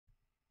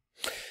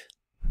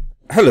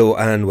Hello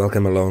and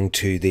welcome along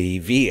to the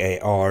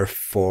VAR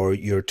for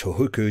your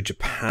Tohoku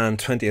Japan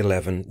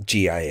 2011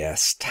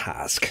 GIS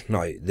task.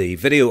 Now, the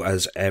video,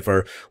 as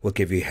ever, will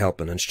give you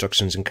help and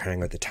instructions in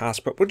carrying out the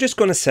task, but we're just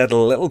going to set a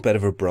little bit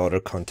of a broader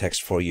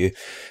context for you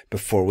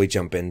before we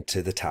jump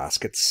into the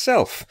task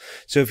itself.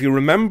 So if you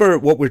remember,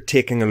 what we're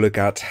taking a look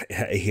at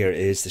here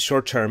is the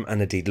short-term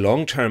and indeed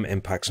long-term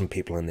impacts on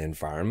people and the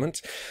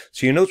environment.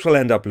 So your notes will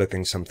end up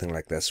looking something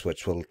like this,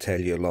 which will tell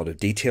you a lot of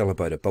detail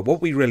about it, but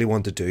what we really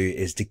want to do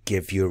is to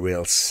give you a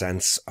real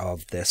sense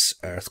of this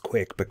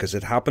earthquake because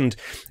it happened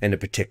in a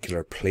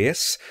particular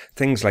place.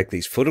 Things like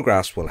these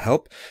photographs will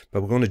help,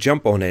 but we're going to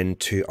jump on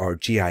into our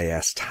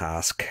GIS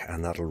task,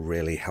 and that'll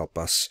really help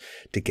us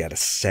to get a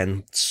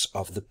sense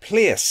of the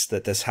place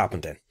that this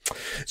happened in.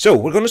 So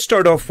we're going to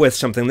start off with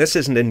something. This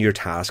isn't in your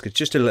task, it's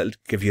just to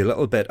give you a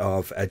little bit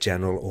of a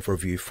general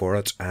overview for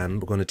it,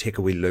 and we're going to take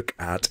a wee look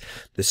at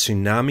the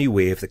tsunami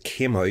wave that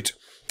came out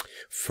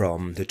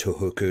from the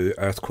Tohoku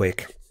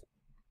earthquake.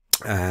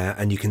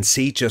 And you can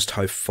see just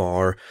how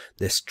far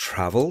this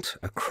travelled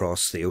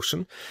across the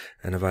ocean.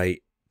 And if I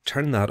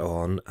turn that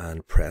on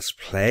and press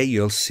play,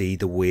 you'll see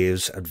the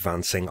waves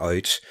advancing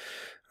out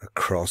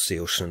across the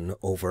ocean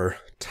over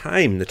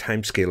time. The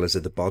time scale is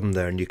at the bottom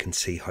there, and you can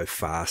see how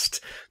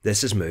fast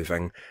this is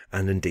moving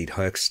and indeed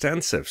how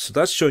extensive. So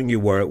that's showing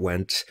you where it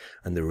went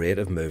and the rate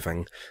of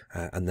moving.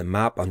 And the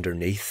map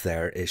underneath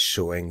there is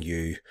showing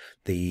you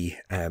the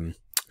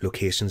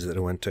locations that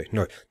I went to.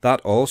 Now, that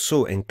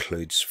also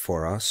includes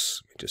for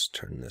us, let me just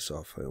turn this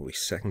off a wee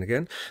second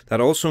again, that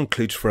also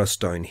includes for us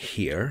down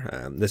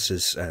here. This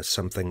is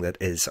something that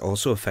is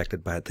also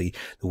affected by it. The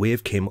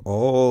wave came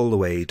all the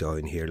way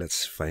down here.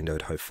 Let's find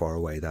out how far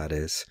away that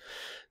is.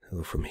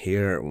 So from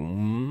here,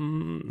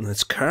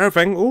 it's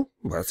curving. Oh,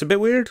 well, that's a bit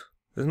weird.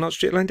 There's not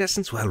straight line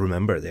distance. Well,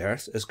 remember, the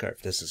Earth is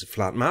curved. This is a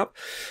flat map,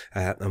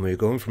 and we're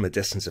going from a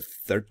distance of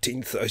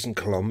 13,000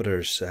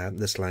 kilometers.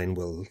 This line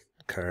will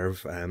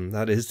curve.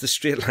 That is the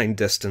straight line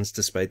distance,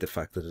 despite the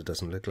fact that it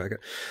doesn't look like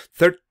it.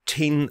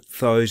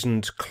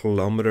 13,000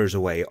 kilometers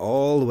away,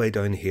 all the way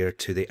down here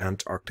to the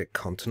Antarctic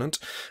continent.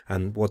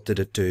 And what did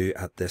it do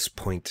at this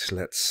point?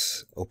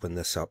 Let's open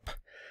this up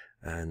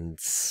and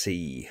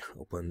see.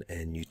 Open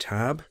a new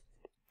tab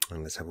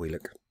and let's have a wee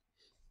look.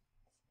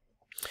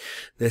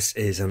 This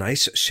is an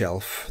ice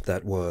shelf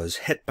that was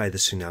hit by the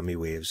tsunami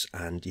waves,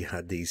 and you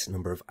had these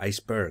number of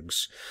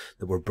icebergs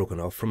that were broken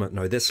off from it.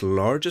 Now, this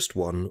largest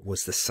one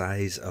was the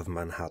size of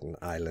Manhattan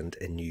Island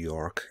in New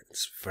York.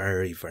 It's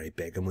very, very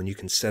big. And when you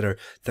consider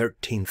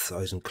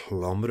 13,000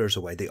 kilometers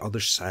away, the other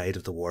side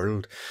of the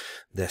world,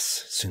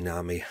 this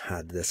tsunami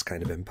had this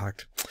kind of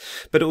impact.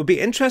 But it would be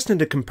interesting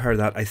to compare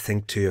that, I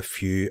think, to a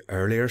few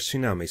earlier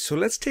tsunamis. So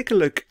let's take a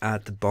look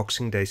at the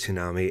Boxing Day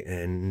tsunami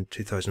in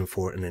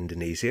 2004 in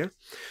Indonesia.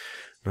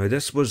 Now,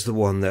 this was the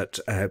one that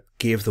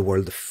gave the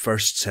world the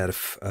first set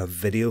of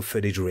video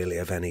footage, really,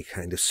 of any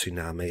kind of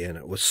tsunami, and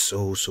it was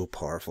so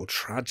powerful.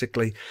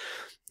 Tragically,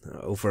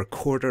 over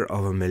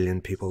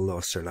 250,000 people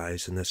lost their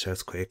lives in this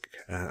earthquake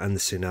and the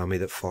tsunami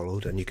that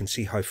followed, and you can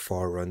see how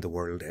far around the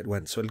world it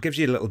went. So it gives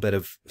you a little bit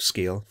of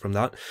scale from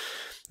that.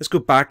 Let's go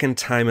back in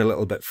time a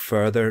little bit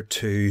further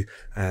to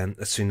a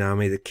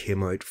tsunami that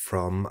came out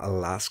from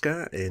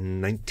Alaska in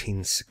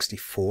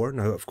 1964.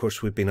 Now, of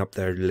course, we've been up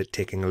there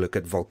taking a look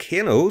at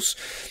volcanoes.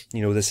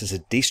 You know, this is a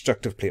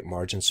destructive plate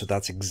margin, so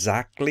that's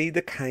exactly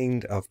the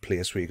kind of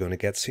place where you're going to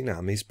get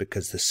tsunamis,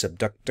 because the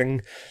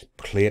subducting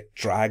plate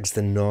drags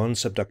the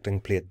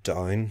non-subducting plate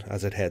down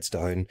as it heads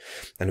down,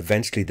 and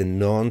eventually the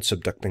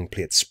non-subducting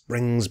plate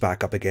springs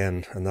back up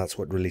again, and that's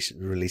what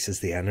releases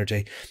the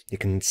energy. You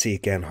can see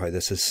again how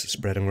this is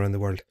spreading around the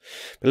world.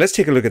 But let's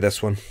take a look at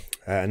this one.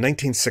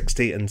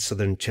 1960 in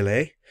southern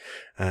Chile,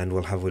 and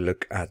we'll have a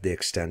look at the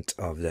extent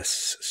of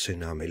this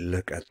tsunami.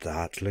 Look at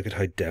that. Look at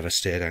how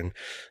devastating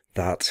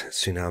that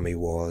tsunami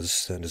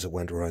was, and as it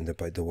went around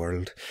about the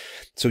world.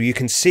 So you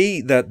can see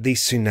that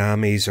these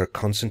tsunamis are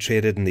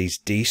concentrated in these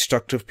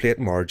destructive plate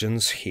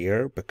margins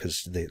here,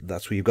 because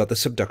that's where you've got the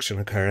subduction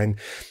occurring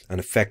and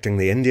affecting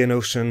the Indian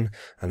Ocean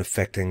and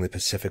affecting the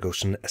Pacific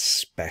Ocean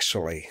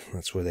especially.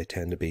 That's where they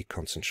tend to be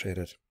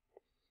concentrated.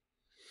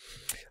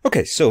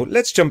 Okay, so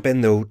let's jump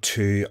in though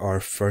to our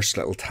first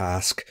little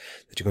task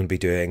that you're going to be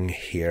doing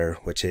here,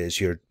 which is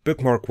your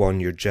bookmark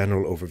one, your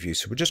general overview.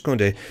 So we're just going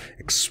to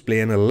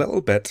explain a little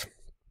bit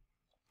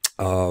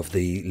of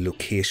the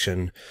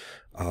location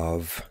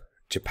of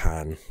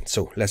Japan.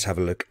 So let's have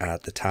a look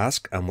at the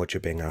task and what you're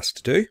being asked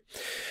to do.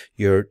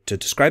 You're to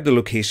describe the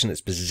location,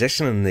 its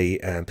position in the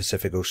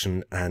Pacific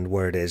Ocean, and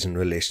where it is in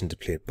relation to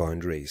plate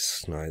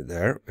boundaries. Now,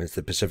 there is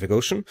the Pacific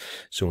Ocean.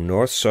 So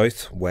north,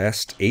 south,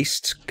 west,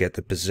 east, get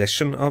the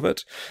position of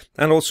it,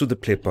 and also the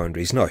plate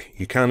boundaries. Now,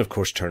 you can, of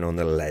course, turn on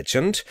the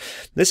legend.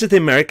 This is the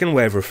American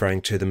way of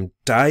referring to them.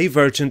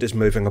 Divergent is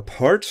moving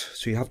apart.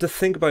 So you have to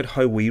think about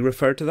how we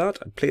refer to that.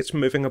 A plate's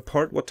moving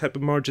apart. What type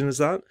of margin is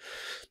that?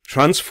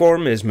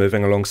 Transform is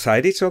moving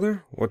alongside each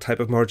other. What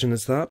type of margin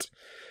is that?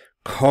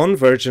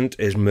 Convergent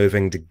is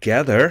moving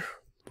together.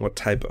 What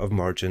type of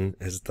margin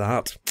is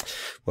that?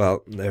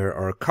 Well, there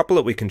are a couple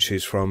that we can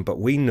choose from, but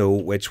we know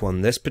which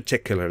one this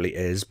particularly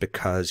is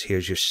because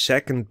here's your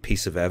second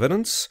piece of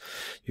evidence.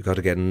 You've got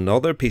to get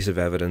another piece of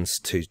evidence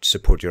to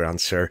support your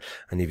answer,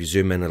 and if you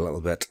zoom in a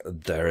little bit,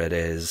 there it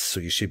is. So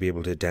you should be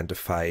able to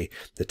identify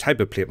the type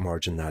of plate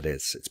margin that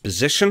is. Its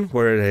position,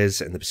 where it is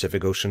in the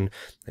Pacific Ocean,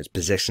 its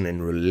position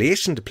in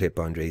relation to plate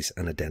boundaries,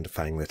 and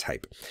identifying the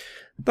type.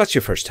 That's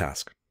your first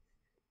task.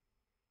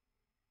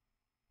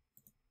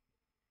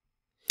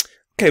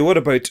 Okay, what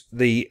about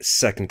the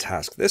second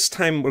task? This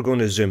time we're going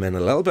to zoom in a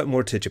little bit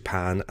more to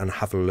Japan and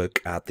have a look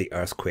at the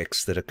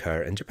earthquakes that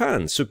occur in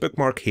Japan. So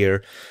bookmark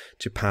here,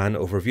 Japan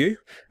overview,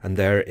 and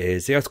there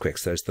is the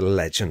earthquakes. There's the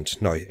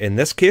legend. Now, in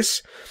this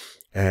case,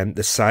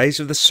 the size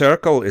of the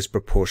circle is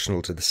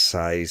proportional to the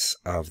size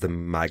of the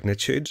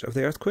magnitude of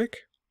the earthquake,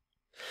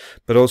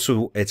 but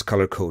also it's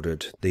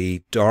color-coded.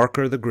 The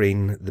darker the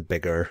green, the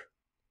bigger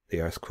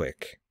the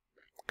earthquake.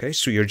 Okay,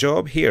 so your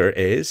job here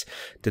is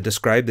to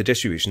describe the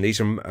distribution.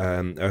 These are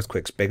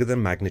earthquakes bigger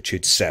than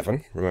magnitude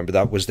 7. Remember,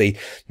 that was the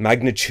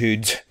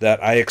magnitude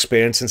that I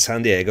experienced in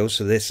San Diego.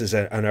 So this is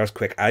an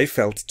earthquake I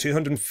felt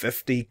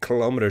 250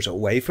 kilometers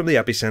away from the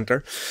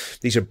epicenter.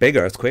 These are big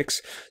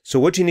earthquakes. So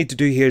what you need to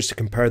do here is to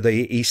compare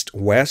the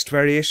east-west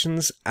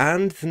variations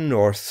and the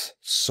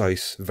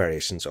north-south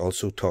variations,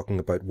 also talking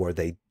about where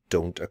they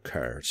don't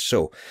occur.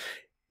 So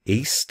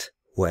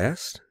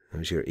east-west,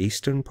 there's your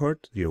eastern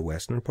part, your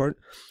western part,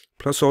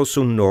 plus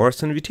also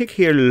north. And if you take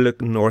here,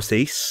 look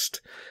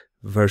northeast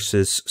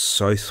versus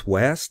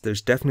southwest,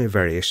 there's definitely a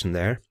variation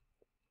there.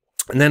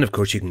 And then, of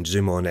course, you can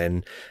zoom on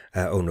in.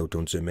 Oh, no,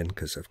 don't zoom in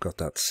because I've got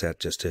that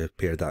set just to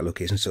appear at that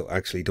location. So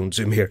actually, don't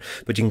zoom here.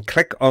 But you can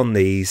click on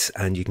these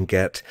and you can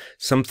get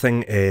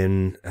something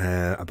in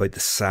about the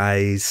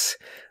size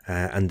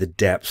and the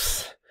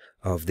depth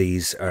of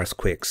these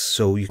earthquakes.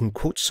 So you can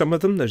quote some of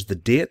them. There's the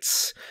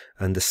dates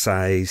and the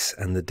size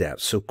and the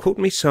depth. So quote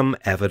me some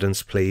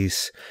evidence,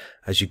 please,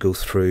 as you go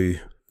through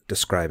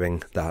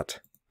describing that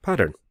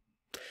pattern.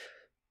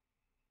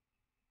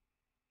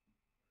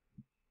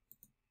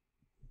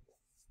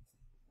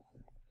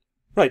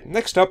 Right,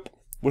 next up,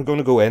 we're going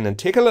to go in and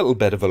take a little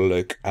bit of a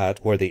look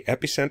at where the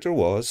epicenter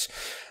was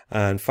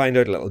and find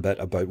out a little bit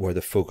about where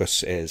the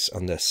focus is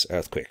on this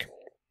earthquake.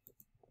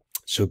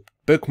 So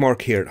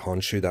bookmark here at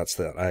Honshu, that's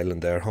the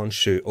island there,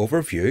 Honshu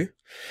overview,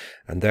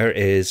 and there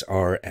is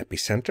our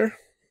epicenter.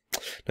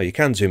 Now you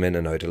can zoom in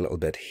and out a little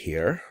bit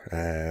here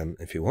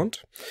if you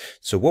want.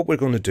 So what we're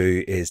going to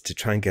do is to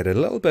try and get a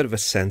little bit of a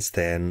sense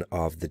then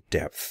of the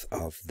depth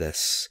of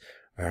this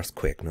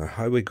earthquake. Now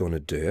how are we going to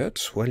do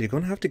it? Well, you're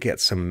going to have to get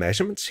some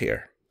measurements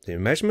here. The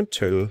measurement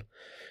tool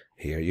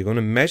here, you're going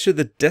to measure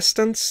the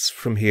distance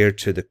from here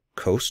to the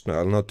coast. Now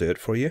I'll not do it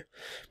for you,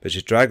 but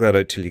just drag that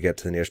out till you get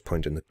to the nearest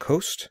point in the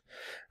coast.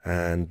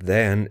 And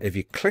then if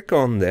you click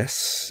on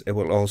this, it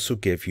will also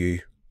give you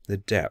the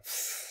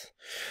depth.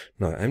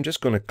 Now I'm just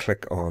going to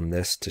click on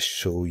this to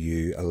show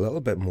you a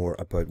little bit more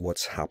about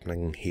what's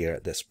happening here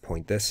at this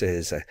point. This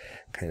is a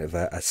kind of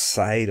a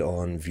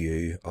side-on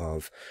view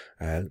of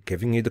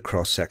giving you the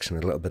cross-section,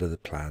 a little bit of the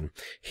plan.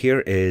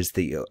 Here is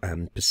the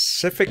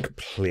Pacific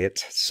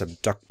plate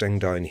subducting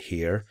down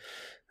here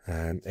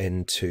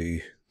into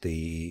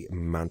the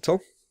mantle,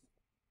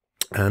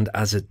 and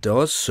as it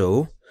does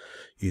so,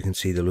 you can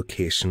see the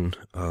location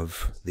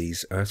of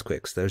these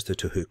earthquakes. There's the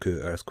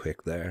Tohoku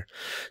earthquake there.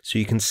 So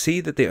you can see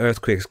that the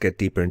earthquakes get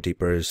deeper and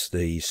deeper as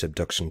the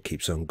subduction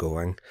keeps on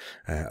going,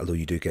 although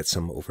you do get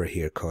some over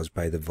here caused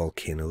by the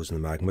volcanoes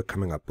and the magma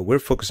coming up. But we're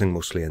focusing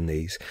mostly on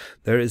these.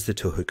 There is the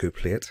Tohoku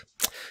plate.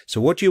 So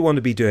what you want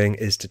to be doing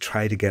is to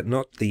try to get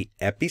not the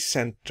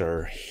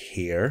epicenter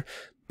here,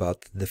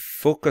 but the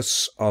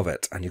focus of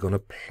it. And you're going to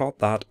plot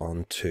that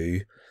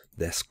onto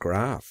this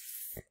graph.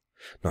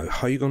 Now,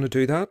 how are you going to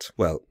do that?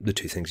 Well, the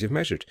two things you've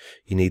measured.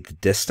 You need the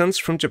distance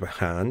from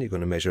Japan, you're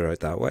going to measure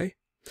out that way.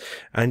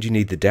 And you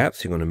need the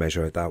depth, you're going to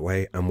measure out that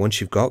way. And once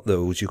you've got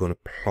those, you're going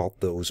to plot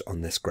those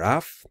on this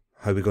graph.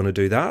 How are we going to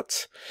do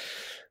that?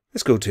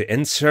 Let's go to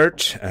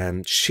Insert,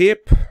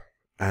 Shape,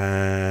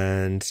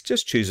 and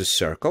just choose a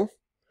circle.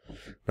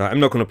 Now, I'm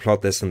not going to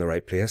plot this in the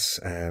right place.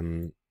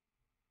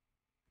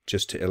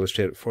 Just to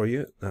illustrate it for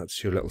you,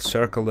 that's your little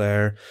circle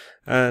there,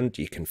 and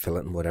you can fill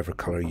it in whatever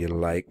color you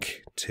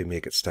like to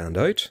make it stand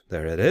out.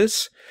 There it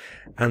is.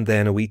 And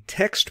then a wee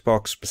text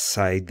box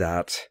beside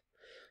that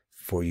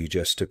for you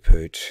just to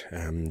put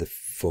the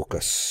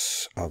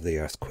focus of the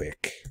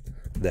earthquake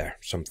there,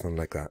 something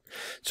like that.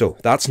 So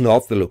that's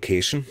not the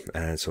location,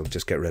 so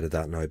just get rid of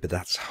that now, but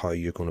that's how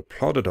you're going to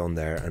plot it on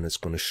there, and it's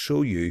going to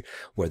show you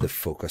where the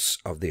focus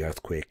of the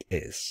earthquake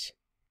is.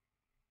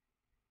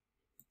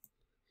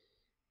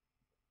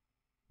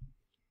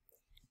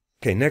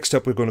 Okay, next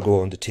up we're going to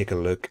go on to take a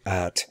look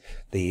at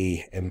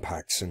the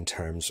impacts in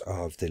terms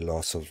of the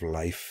loss of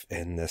life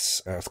in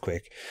this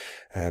earthquake.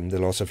 The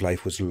loss of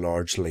life was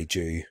largely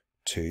due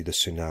to the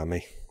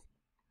tsunami.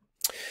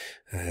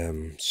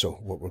 So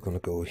what we're going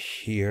to go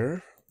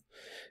here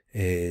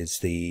is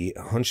the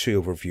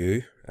Honshu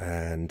overview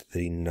and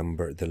the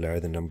number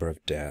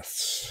of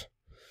deaths.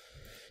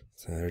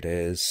 So there it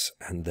is,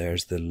 and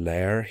there's the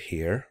layer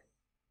here,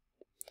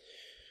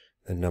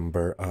 the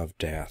number of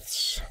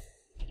deaths.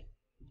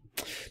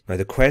 Now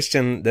the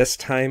question this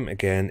time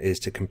again is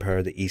to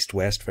compare the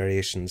east-west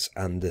variations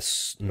and the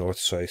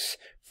north-south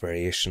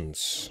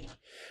variations.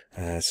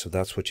 So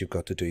that's what you've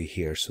got to do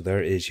here. So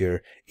there is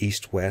your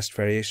east-west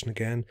variation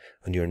again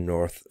and your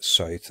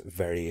north-south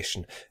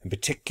variation. In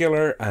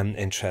particular, I'm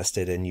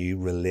interested in you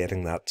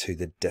relating that to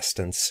the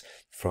distance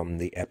from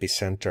the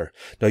epicenter.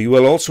 Now you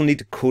will also need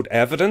to quote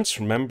evidence.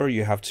 Remember,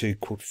 you have to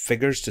quote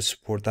figures to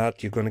support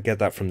that. You're going to get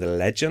that from the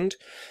legend.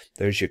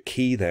 There's your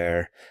key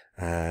there.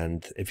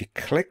 And if you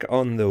click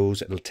on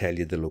those, it'll tell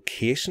you the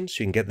locations.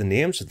 You can get the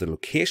names of the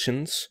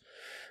locations.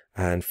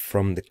 And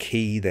from the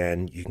key,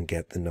 then you can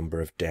get the number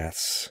of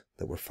deaths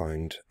that were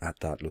found at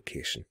that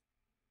location.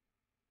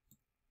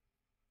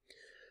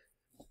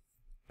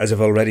 As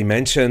I've already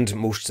mentioned,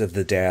 most of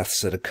the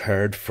deaths that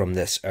occurred from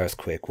this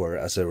earthquake were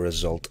as a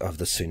result of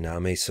the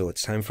tsunami. So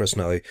it's time for us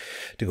now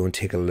to go and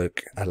take a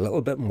look a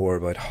little bit more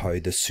about how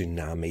the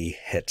tsunami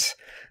hit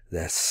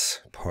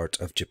this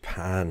part of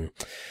Japan.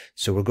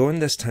 So we're going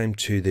this time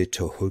to the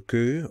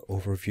Tohoku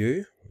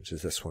overview, which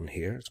is this one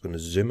here. It's going to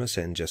zoom us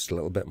in just a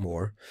little bit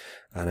more.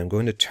 And I'm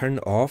going to turn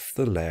off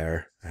the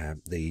layer,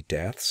 the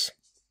deaths.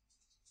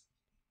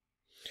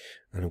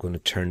 And I'm going to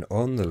turn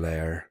on the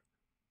layer,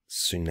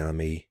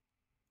 tsunami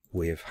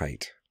wave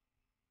height.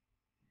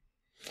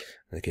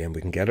 And again,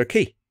 we can get our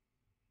key.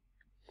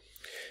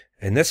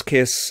 In this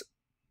case,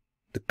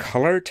 the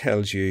color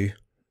tells you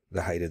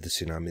the height of the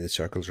tsunami. The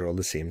circles are all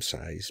the same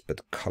size, but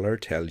the color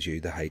tells you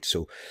the height.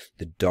 So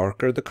the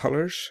darker the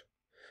colors,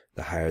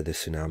 the higher the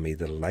tsunami,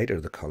 the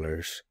lighter the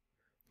colors,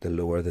 the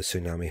lower the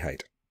tsunami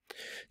height.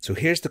 So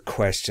here's the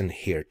question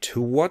here.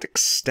 To what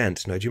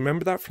extent, now do you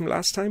remember that from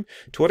last time?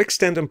 To what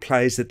extent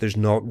implies that there's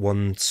not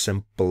one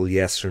simple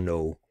yes or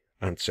no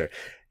answer?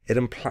 It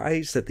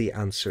implies that the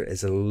answer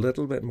is a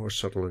little bit more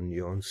subtle and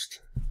nuanced.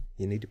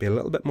 You need to be a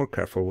little bit more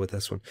careful with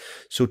this one.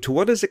 So to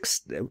what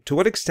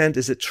extent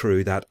is it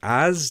true that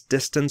as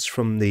distance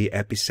from the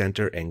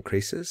epicenter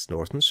increases,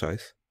 north and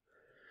south,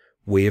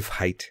 wave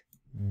height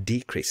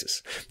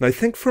decreases? Now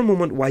think for a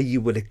moment why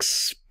you would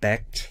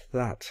expect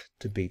that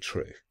to be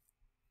true.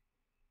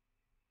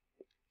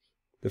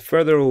 The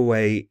further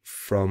away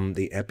from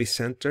the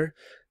epicenter,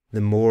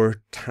 the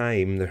more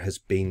time there has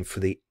been for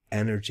the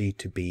energy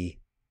to be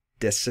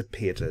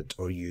dissipated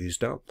or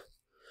used up.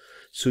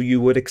 So you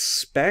would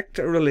expect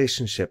a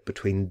relationship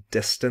between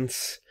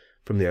distance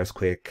from the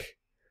earthquake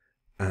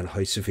and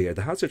how severe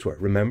the hazards were.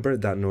 Remember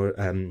that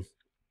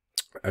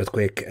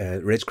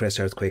Ridgecrest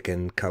earthquake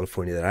in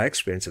California that I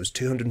experienced, it was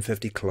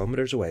 250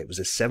 kilometers away. It was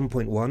a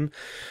 7.1,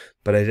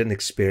 but I didn't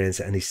experience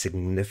any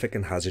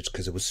significant hazards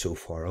because it was so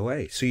far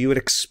away. So you would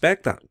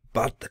expect that.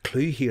 But the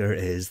clue here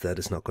is that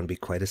it's not going to be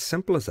quite as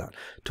simple as that.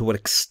 To what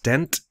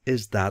extent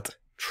is that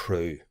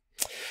true?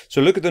 So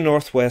look at the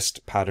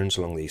northwest patterns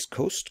along the east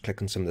coast.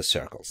 Click on some of the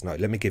circles. Now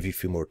let me give you a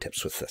few more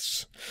tips with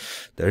this.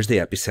 There's the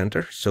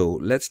epicenter. So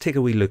let's take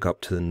a wee look up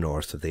to the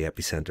north of the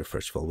epicenter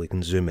first of all. We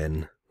can zoom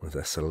in with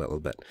this a little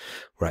bit.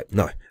 Right,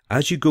 now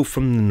as you go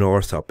from the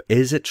north up,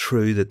 is it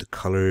true that the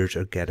colours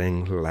are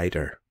getting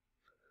lighter?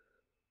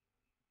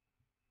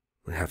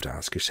 You have to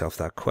ask yourself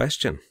that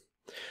question.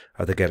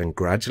 Are they getting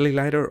gradually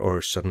lighter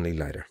or suddenly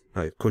lighter?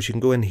 Now, of course, you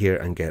can go in here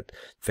and get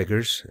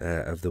figures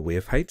of the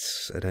wave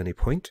heights at any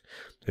point.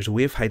 There's a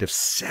wave height of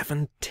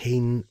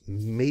 17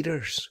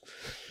 meters.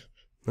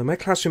 Now, my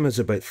classroom is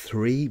about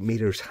 3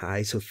 meters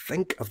high, so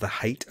think of the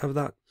height of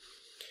that.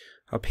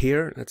 Up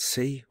here, let's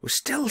see, we're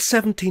still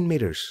 17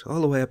 meters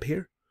all the way up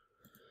here.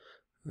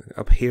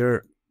 Up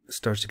here, it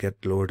starts to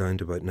get lower down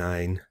to about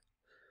 9,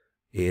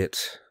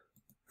 8,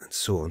 and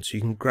so on. So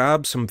you can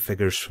grab some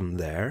figures from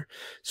there.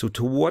 So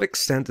to what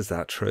extent is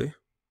that true?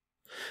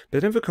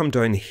 But if we come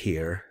down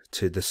here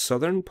to the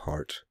southern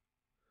part,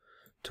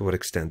 to what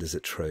extent is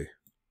it true?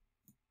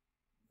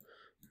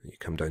 You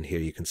come down here,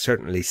 you can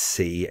certainly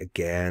see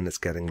again it's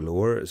getting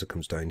lower as it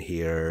comes down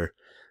here.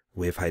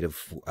 Wave height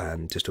of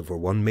just over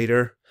 1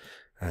 meter.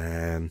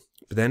 But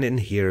then in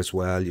here as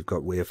well, you've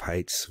got wave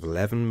heights of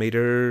 11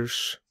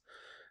 meters.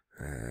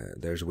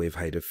 There's a wave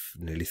height of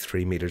nearly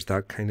 3 meters,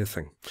 that kind of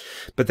thing.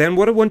 But then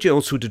what I want you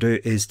also to do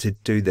is to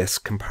do this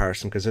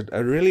comparison, because I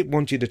really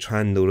want you to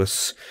try and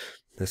notice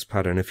this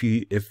pattern. If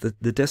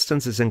the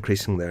distance is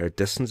increasing there,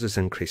 distance is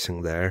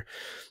increasing there,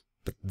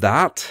 but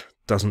that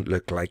doesn't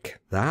look like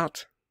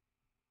that.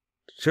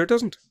 Sure it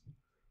doesn't.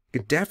 You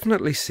can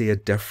definitely see a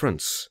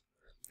difference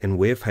in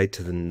wave height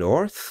to the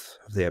north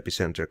of the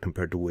epicenter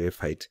compared to wave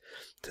height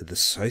to the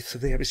south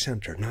of the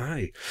epicenter.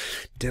 Now,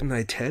 didn't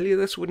I tell you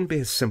this wouldn't be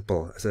as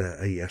simple as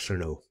a yes or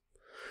no?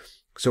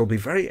 So I'll be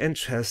very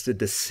interested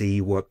to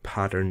see what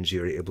patterns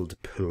you're able to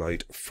pull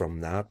out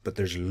from that. But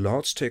there's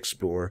lots to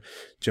explore.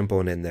 Jump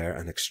on in there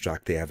and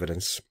extract the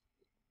evidence.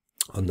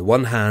 On the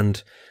one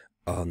hand,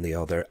 on the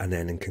other, and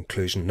then in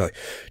conclusion. Now,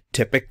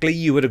 typically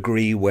you would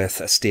agree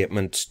with a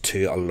statement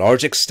to a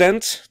large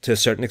extent, to a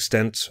certain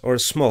extent, or a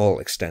small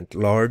extent.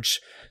 Large,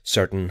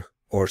 certain,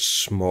 or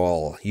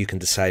small. You can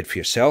decide for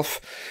yourself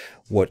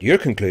what your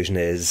conclusion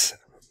is,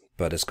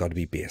 but it's got to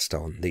be based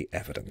on the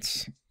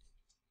evidence.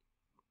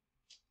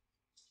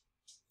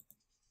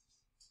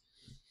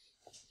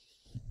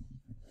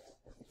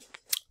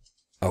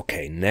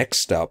 Okay,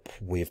 next up,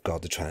 we've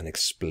got to try and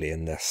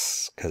explain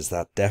this, because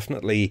that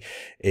definitely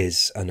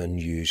is an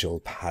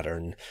unusual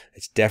pattern.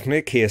 It's definitely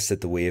a case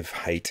that the wave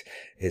height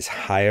is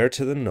higher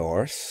to the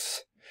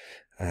north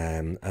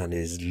and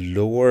is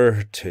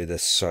lower to the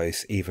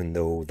south, even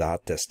though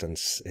that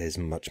distance is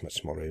much, much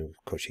smaller.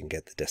 Of course, you can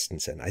get the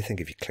distance in. I think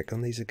if you click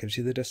on these, it gives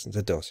you the distance.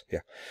 It does, yeah.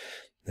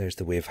 There's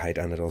the wave height,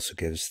 and it also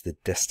gives the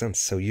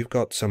distance. So you've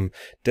got some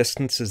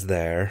distances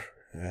there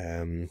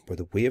where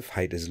the wave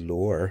height is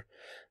lower,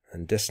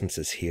 and distance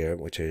is here,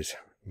 which is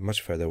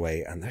much further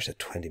away, and there's a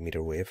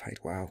 20-meter wave height.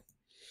 Wow.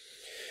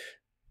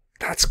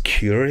 That's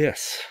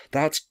curious.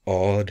 That's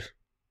odd.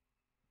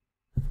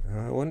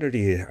 I wonder,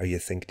 are you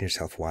thinking to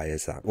yourself, why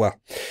is that? Well,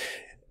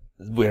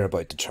 we're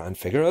about to try and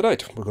figure it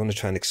out. We're going to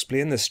try and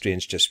explain this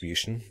strange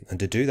distribution, and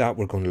to do that,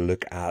 we're going to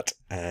look at,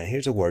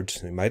 here's a word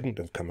you mightn't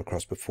have come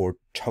across before,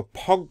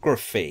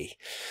 topography,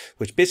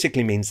 which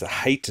basically means the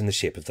height and the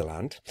shape of the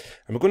land.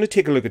 And we're going to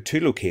take a look at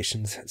two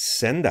locations,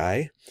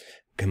 Sendai,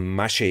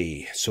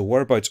 Kamashi. So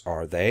whereabouts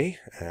are they?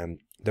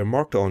 They're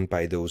marked on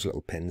by those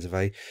little pins. If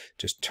I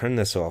just turn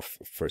this off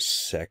for a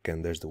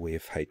second, there's the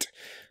wave height.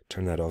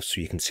 Turn that off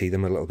so you can see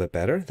them a little bit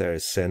better. There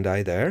is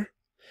Sendai there,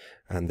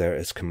 and there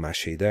is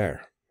Kamashi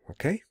there.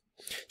 Okay,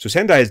 so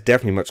Sendai is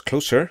definitely much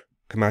closer.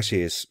 Kamashi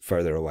is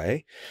further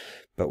away.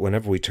 But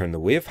whenever we turn the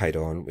wave height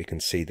on, we can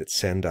see that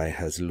Sendai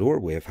has lower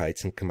wave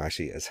heights and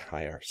Kamashi is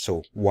higher.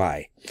 So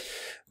why?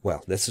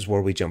 Well, this is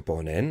where we jump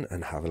on in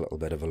and have a little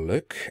bit of a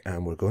look,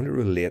 and we're going to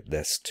relate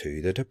this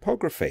to the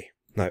topography.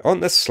 Now, on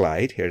this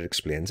slide, here it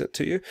explains it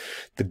to you.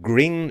 The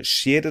green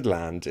shaded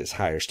land is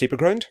higher, steeper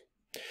ground.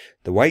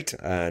 The white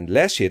and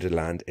less shaded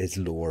land is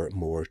lower,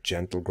 more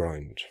gentle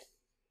ground.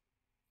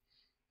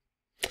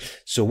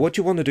 So what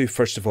you want to do,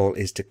 first of all,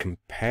 is to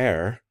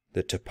compare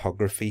the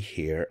topography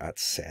here at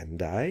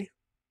Sendai.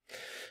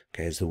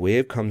 Okay, as the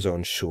wave comes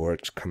on shore,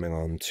 it's coming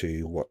on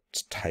to what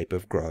type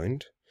of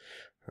ground?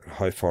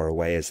 How far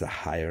away is the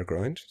higher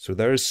ground? So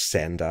there's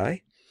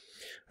Sendai.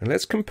 And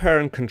let's compare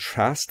and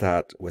contrast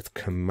that with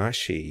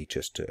Kamashi,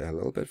 just a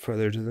little bit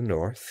further to the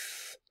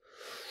north.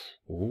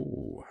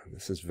 Oh,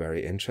 this is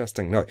very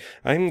interesting. Now,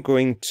 I'm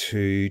going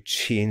to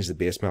change the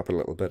base map a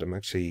little bit. I'm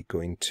actually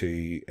going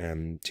to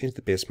change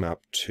the base map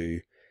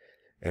to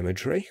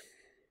imagery,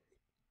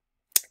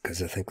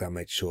 because I think that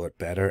might show it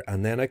better.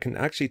 And then I can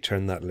actually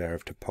turn that layer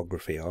of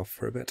topography off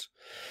for a bit.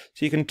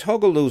 So you can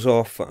toggle those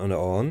off and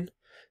on,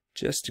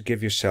 just to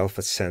give yourself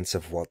a sense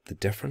of what the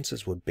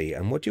differences would be.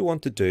 And what you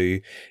want to do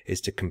is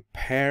to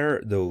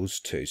compare those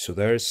two. So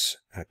there's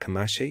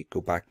Kamashi, go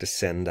back to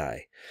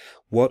Sendai.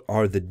 What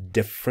are the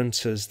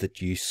differences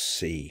that you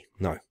see?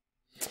 Now,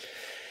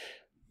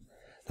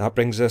 that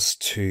brings us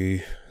to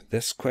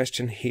this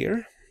question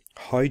here.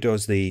 How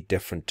does the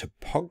different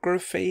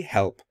topography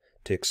help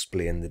to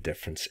explain the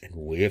difference in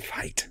wave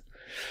height?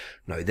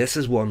 Now, this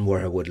is one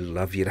where I would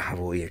love you to have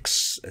a wee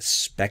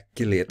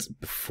speculate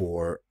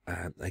before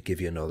I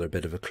give you another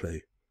bit of a clue.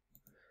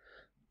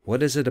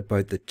 What is it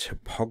about the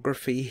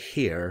topography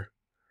here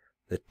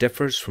that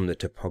differs from the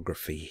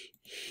topography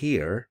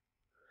here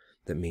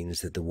that means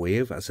that the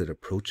wave, as it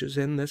approaches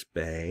in this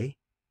bay,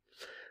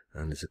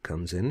 and as it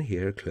comes in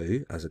here,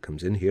 clue, as it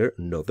comes in here,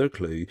 another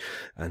clue,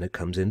 and it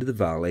comes into the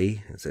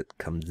valley, as it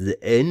comes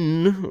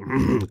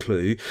in,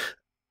 clue,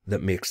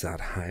 that makes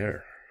that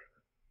higher?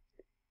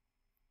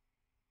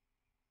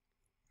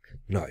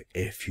 Now,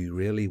 if you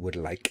really would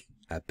like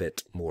a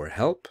bit more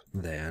help,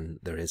 then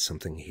there is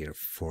something here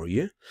for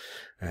you.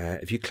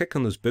 If you click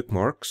on those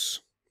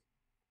bookmarks,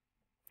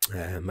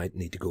 I might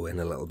need to go in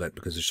a little bit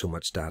because there's so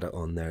much data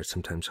on there,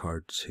 sometimes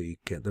hard to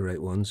get the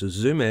right one. So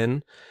zoom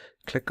in,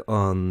 click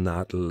on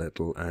that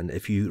little, and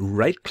if you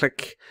right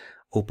click,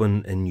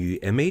 open a new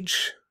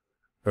image,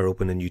 or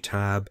open a new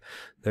tab,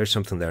 there's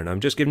something there. And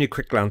I'm just giving you a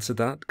quick glance at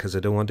that because I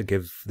don't want to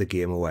give the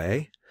game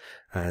away.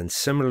 And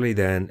similarly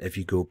then, if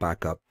you go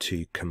back up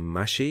to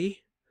Kamashi,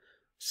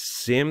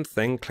 same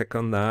thing, click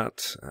on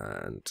that.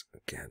 And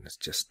again, it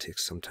just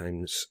takes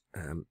sometimes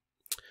a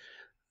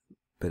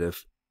bit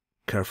of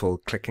careful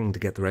clicking to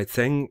get the right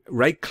thing.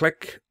 Right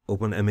click,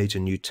 open image, a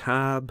new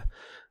tab.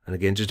 And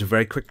again, just a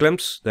very quick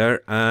glimpse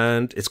there,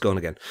 and it's gone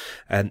again.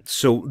 And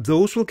so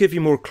those will give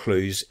you more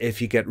clues.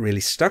 If you get really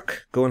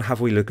stuck, go and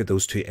have a wee look at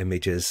those two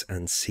images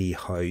and see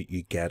how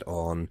you get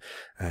on.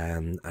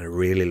 I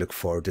really look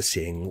forward to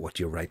seeing what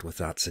you write with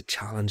that. It's a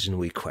challenging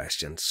wee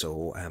question,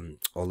 so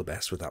all the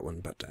best with that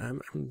one, but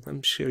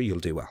I'm sure you'll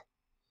do well.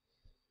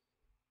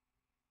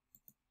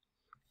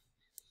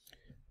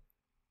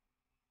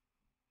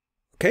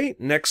 Okay,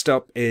 next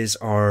up is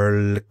our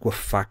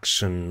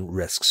liquefaction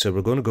risk. So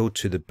we're going to go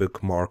to the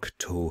bookmark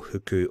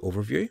Tohoku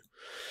overview.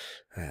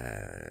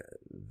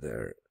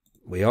 There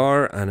we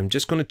are, and I'm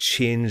just going to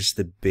change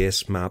the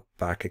base map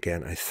back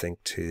again, I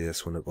think, to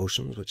this one of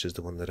oceans, which is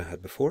the one that I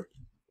had before.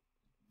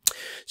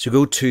 So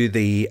go to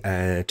the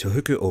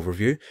Tohoku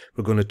overview.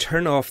 We're going to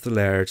turn off the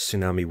layer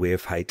tsunami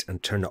wave height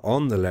and turn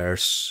on the layer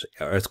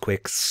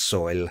earthquake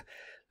soil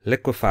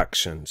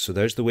liquefaction. So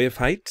there's the wave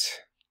height.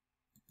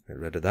 Get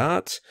rid of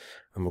that.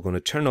 And we're going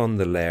to turn on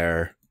the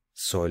layer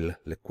soil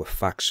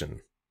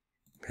liquefaction.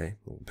 Okay,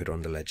 we'll put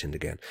on the legend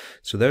again.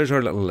 So there's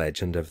our little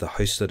legend of the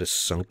house that is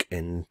sunk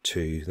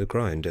into the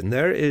ground. And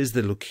there is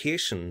the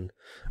location,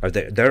 or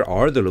there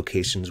are the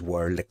locations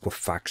where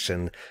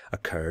liquefaction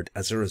occurred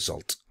as a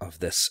result of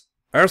this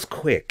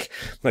earthquake.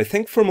 Now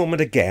think for a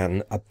moment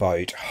again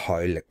about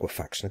how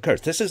liquefaction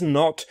occurs. This is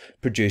not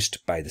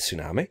produced by the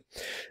tsunami.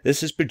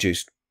 This is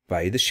produced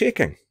by the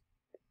shaking.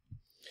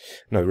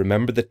 Now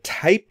remember the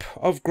type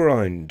of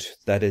ground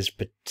that is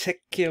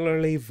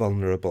particularly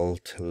vulnerable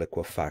to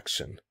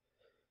liquefaction.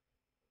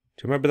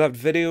 Do you remember that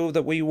video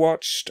that we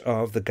watched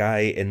of the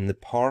guy in the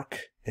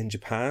park in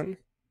Japan?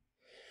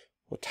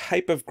 What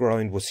type of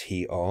ground was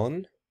he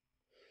on?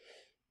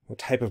 What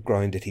type of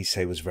ground did he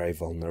say was very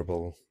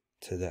vulnerable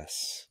to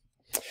this?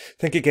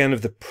 Think again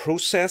of the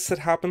process that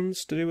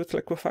happens to do with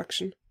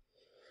liquefaction.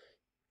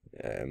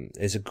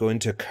 Is it going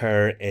to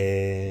occur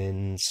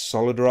in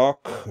solid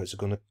rock, or is it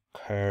going to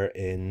occur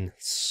in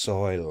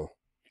soil?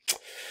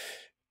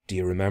 Do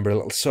you remember a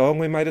little song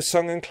we might have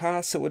sung in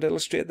class that would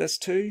illustrate this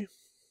too?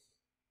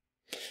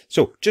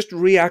 So just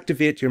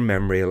reactivate your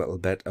memory a little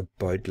bit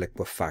about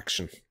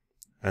liquefaction.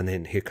 And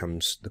then here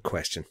comes the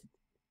question.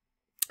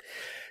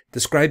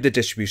 Describe the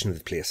distribution of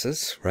the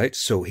places, right?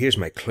 So here's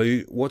my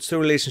clue. What's the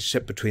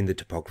relationship between the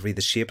topography,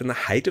 the shape and the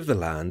height of the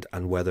land,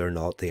 and whether or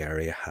not the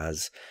area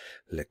has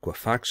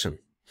liquefaction?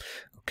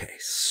 Okay,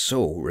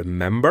 so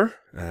remember,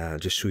 I'll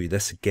just show you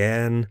this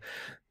again.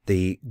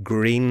 The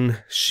green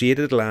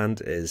shaded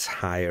land is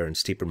higher and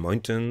steeper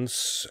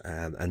mountains,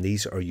 and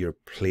these are your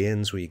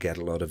plains where you get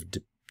a lot of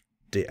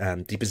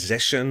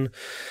deposition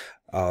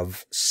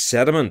of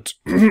sediment.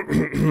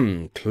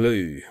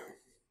 Clue.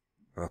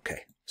 Okay,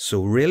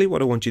 so really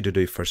what I want you to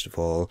do first of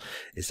all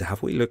is to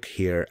have a wee look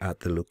here at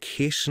the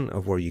location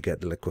of where you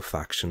get the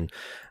liquefaction,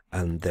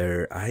 and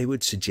there I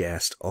would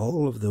suggest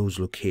all of those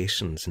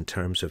locations in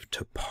terms of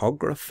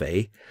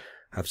topography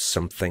have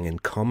something in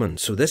common.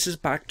 So this is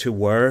back to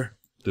where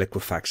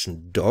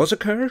liquefaction does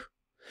occur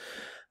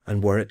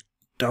and where it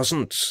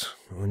doesn't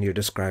when you're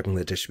describing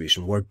the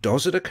distribution. Where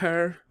does it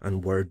occur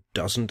and where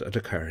doesn't it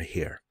occur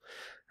here?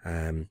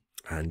 And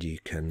you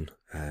can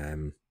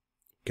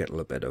get a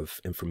little bit of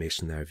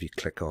information there if you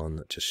click on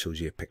that. Just shows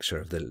you a picture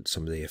of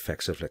some of the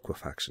effects of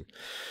liquefaction.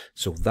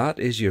 So that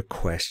is your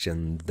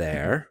question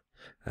there.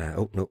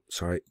 Oh no,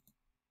 sorry.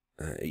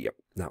 Yep,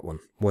 that one.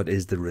 What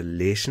is the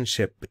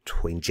relationship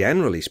between,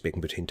 generally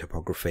speaking, between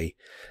topography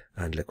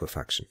and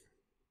liquefaction?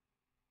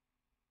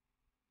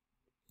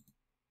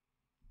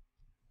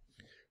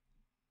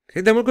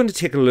 Okay, then we're going to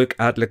take a look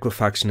at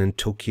liquefaction in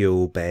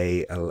Tokyo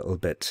Bay a little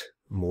bit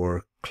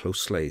more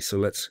closely. So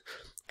let's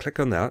click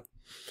on that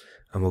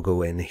and we'll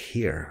go in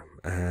here.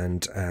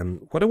 And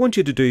what I want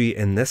you to do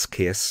in this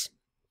case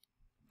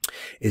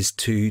is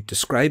to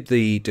describe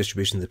the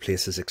distribution of the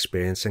places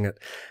experiencing it,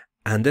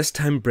 and this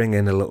time bring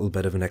in a little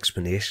bit of an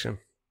explanation.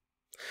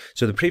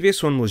 So the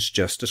previous one was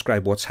just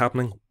describe what's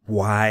happening.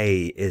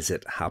 Why is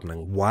it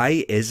happening?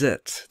 Why is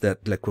it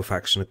that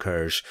liquefaction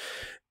occurs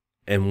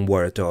and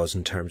where it does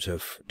in terms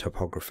of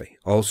topography?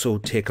 Also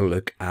take a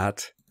look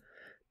at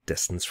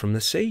distance from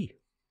the sea.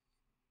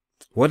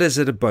 What is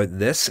it about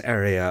this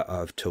area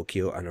of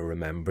Tokyo, and I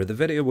remember the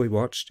video we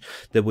watched,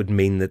 that would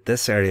mean that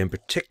this area in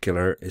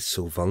particular is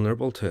so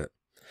vulnerable to it?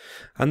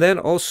 And then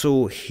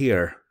also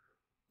here,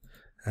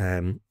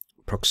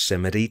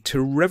 proximity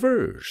to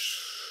rivers.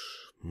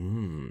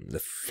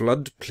 The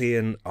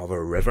floodplain of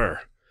a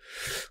river.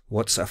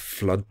 What's a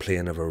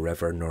floodplain of a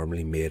river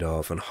normally made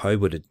of, and how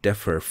would it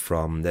differ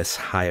from this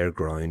higher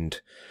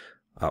ground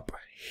up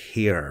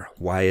here?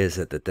 Why is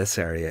it that this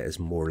area is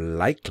more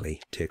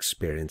likely to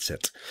experience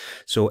it?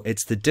 So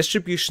it's the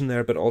distribution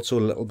there, but also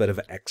a little bit of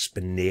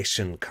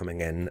explanation coming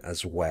in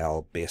as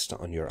well based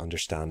on your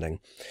understanding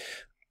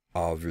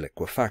of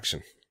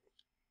liquefaction.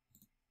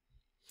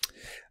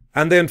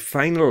 And then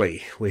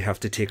finally, we have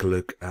to take a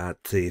look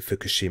at the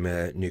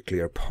Fukushima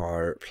nuclear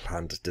power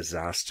plant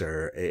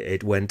disaster.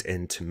 It went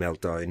into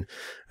meltdown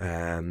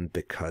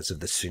because of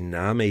the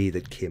tsunami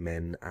that came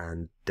in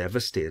and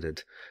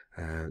devastated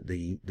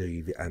the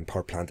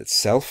power plant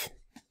itself.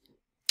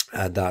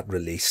 That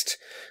released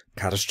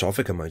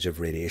catastrophic amounts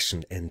of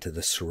radiation into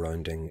the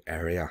surrounding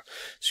area.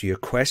 So your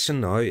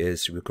question now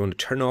is, we're going to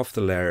turn off the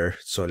layer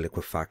soil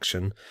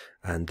liquefaction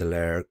and the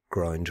layer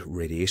ground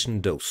radiation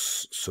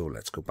dose. So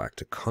let's go back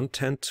to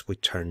content. We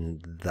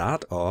turn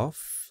that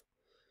off,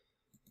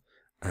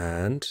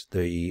 and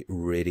the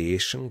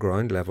radiation,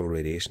 ground level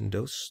radiation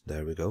dose,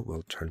 there we go,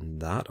 we'll turn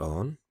that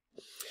on,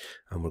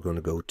 and we're going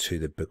to go to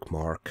the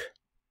bookmark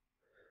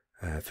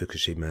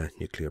Fukushima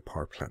nuclear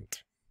power plant.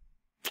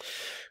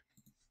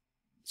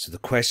 So the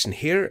question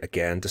here,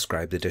 again,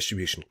 describe the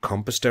distribution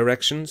compass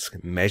directions,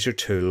 measure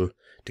tool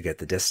to get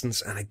the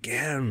distance. And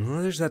again,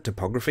 well, there's that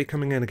topography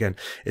coming in again.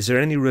 Is there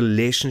any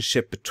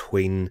relationship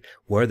between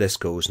where this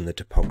goes and the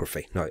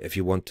topography? Now, if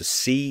you want to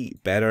see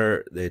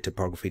better the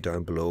topography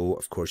down below,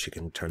 of course, you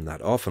can turn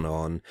that off and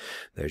on.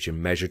 There's your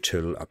measure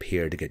tool up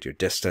here to get your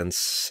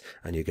distance,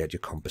 and you get your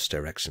compass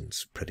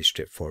directions. Pretty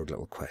straightforward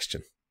little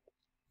question.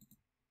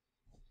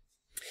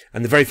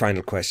 And the very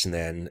final question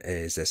then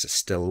is, this is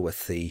still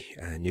with the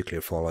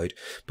nuclear fallout,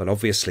 but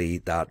obviously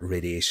that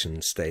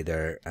radiation stay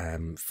there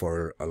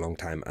for a long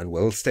time and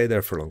will stay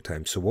there for a long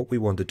time. So what we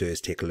want to do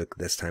is take a look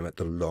this time at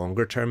the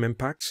longer term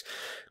impacts.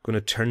 I'm going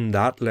to turn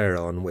that layer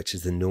on, which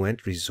is the no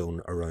entry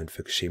zone around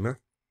Fukushima.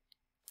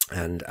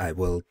 And I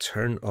will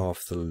turn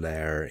off the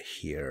layer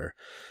here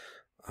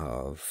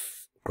of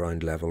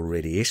ground level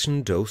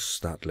radiation dose,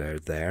 that layer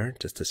there,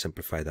 just to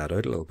simplify that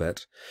out a little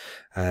bit.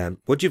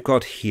 What you've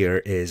got here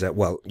is,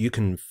 well, you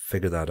can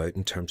figure that out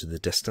in terms of the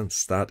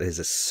distance. That is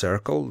a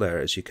circle there,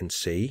 as you can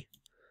see.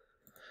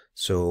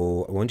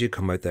 So I want you to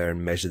come out there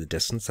and measure the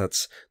distance.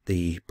 That's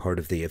the part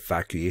of the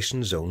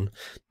evacuation zone.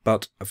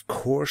 But of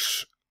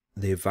course,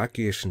 the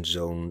evacuation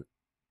zone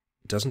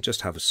doesn't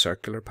just have a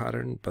circular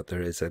pattern, but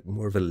there is a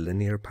more of a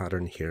linear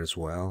pattern here as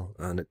well.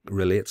 And it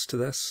relates to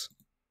this,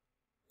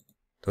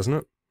 doesn't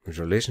it? There's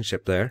a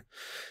relationship there.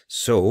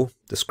 So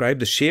describe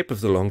the shape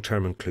of the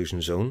long-term inclusion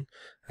zone,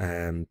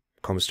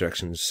 compass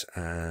directions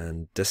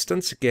and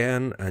distance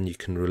again, and you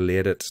can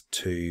relate it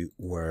to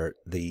where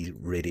the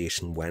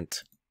radiation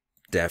went.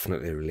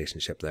 Definitely a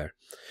relationship there.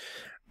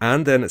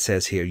 And then it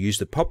says here, use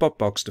the pop-up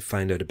box to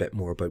find out a bit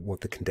more about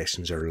what the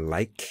conditions are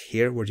like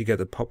here. Where do you get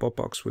the pop-up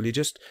box? Well, you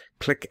just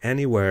click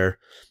anywhere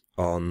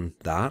on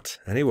that,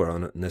 anywhere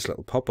on it, and this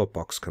little pop-up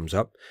box comes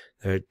up.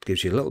 There it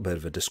gives you a little bit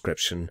of a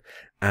description,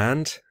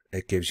 and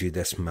it gives you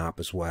this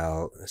map as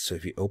well. So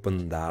if you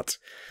open that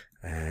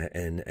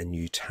in a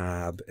new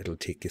tab, it'll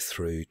take you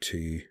through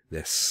to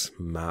this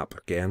map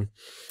again.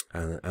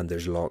 And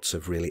there's lots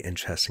of really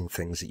interesting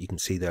things that you can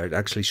see there. It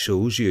actually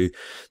shows you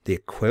the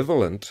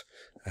equivalent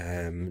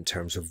in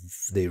terms of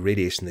the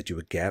radiation that you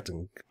would get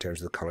in terms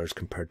of the colors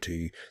compared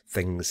to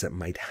things that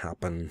might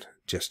happen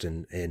just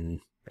in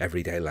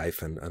everyday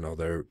life and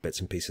other bits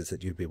and pieces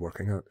that you'd be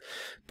working at.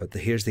 But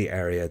here's the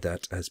area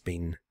that has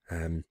been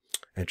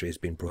entry has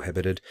been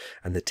prohibited,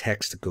 and the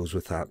text that goes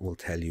with that will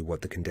tell you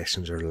what the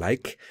conditions are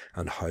like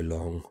and how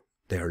long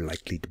they are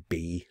likely to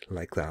be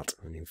like that,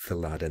 and you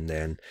fill that in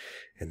then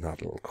in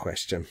that little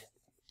question.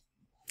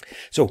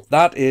 So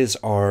that is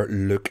our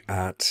look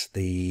at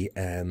the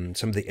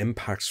some of the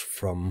impacts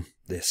from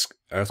this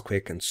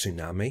earthquake and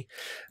tsunami,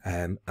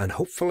 and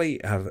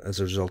hopefully as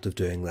a result of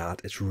doing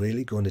that, it's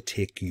really going to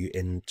take you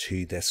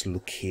into this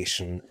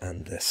location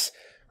and this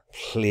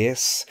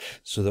place,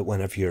 so that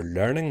whenever you're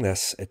learning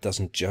this, it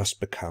doesn't just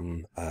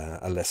become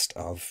a list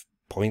of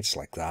points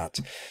like that,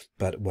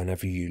 but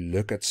whenever you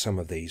look at some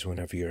of these,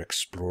 whenever you're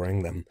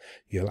exploring them,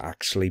 you'll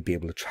actually be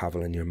able to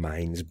travel in your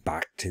minds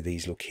back to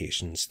these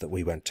locations that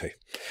we went to.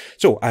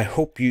 So I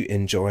hope you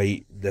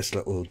enjoy this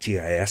little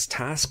GIS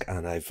task,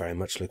 and I very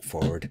much look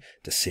forward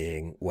to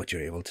seeing what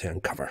you're able to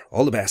uncover.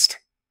 All the best.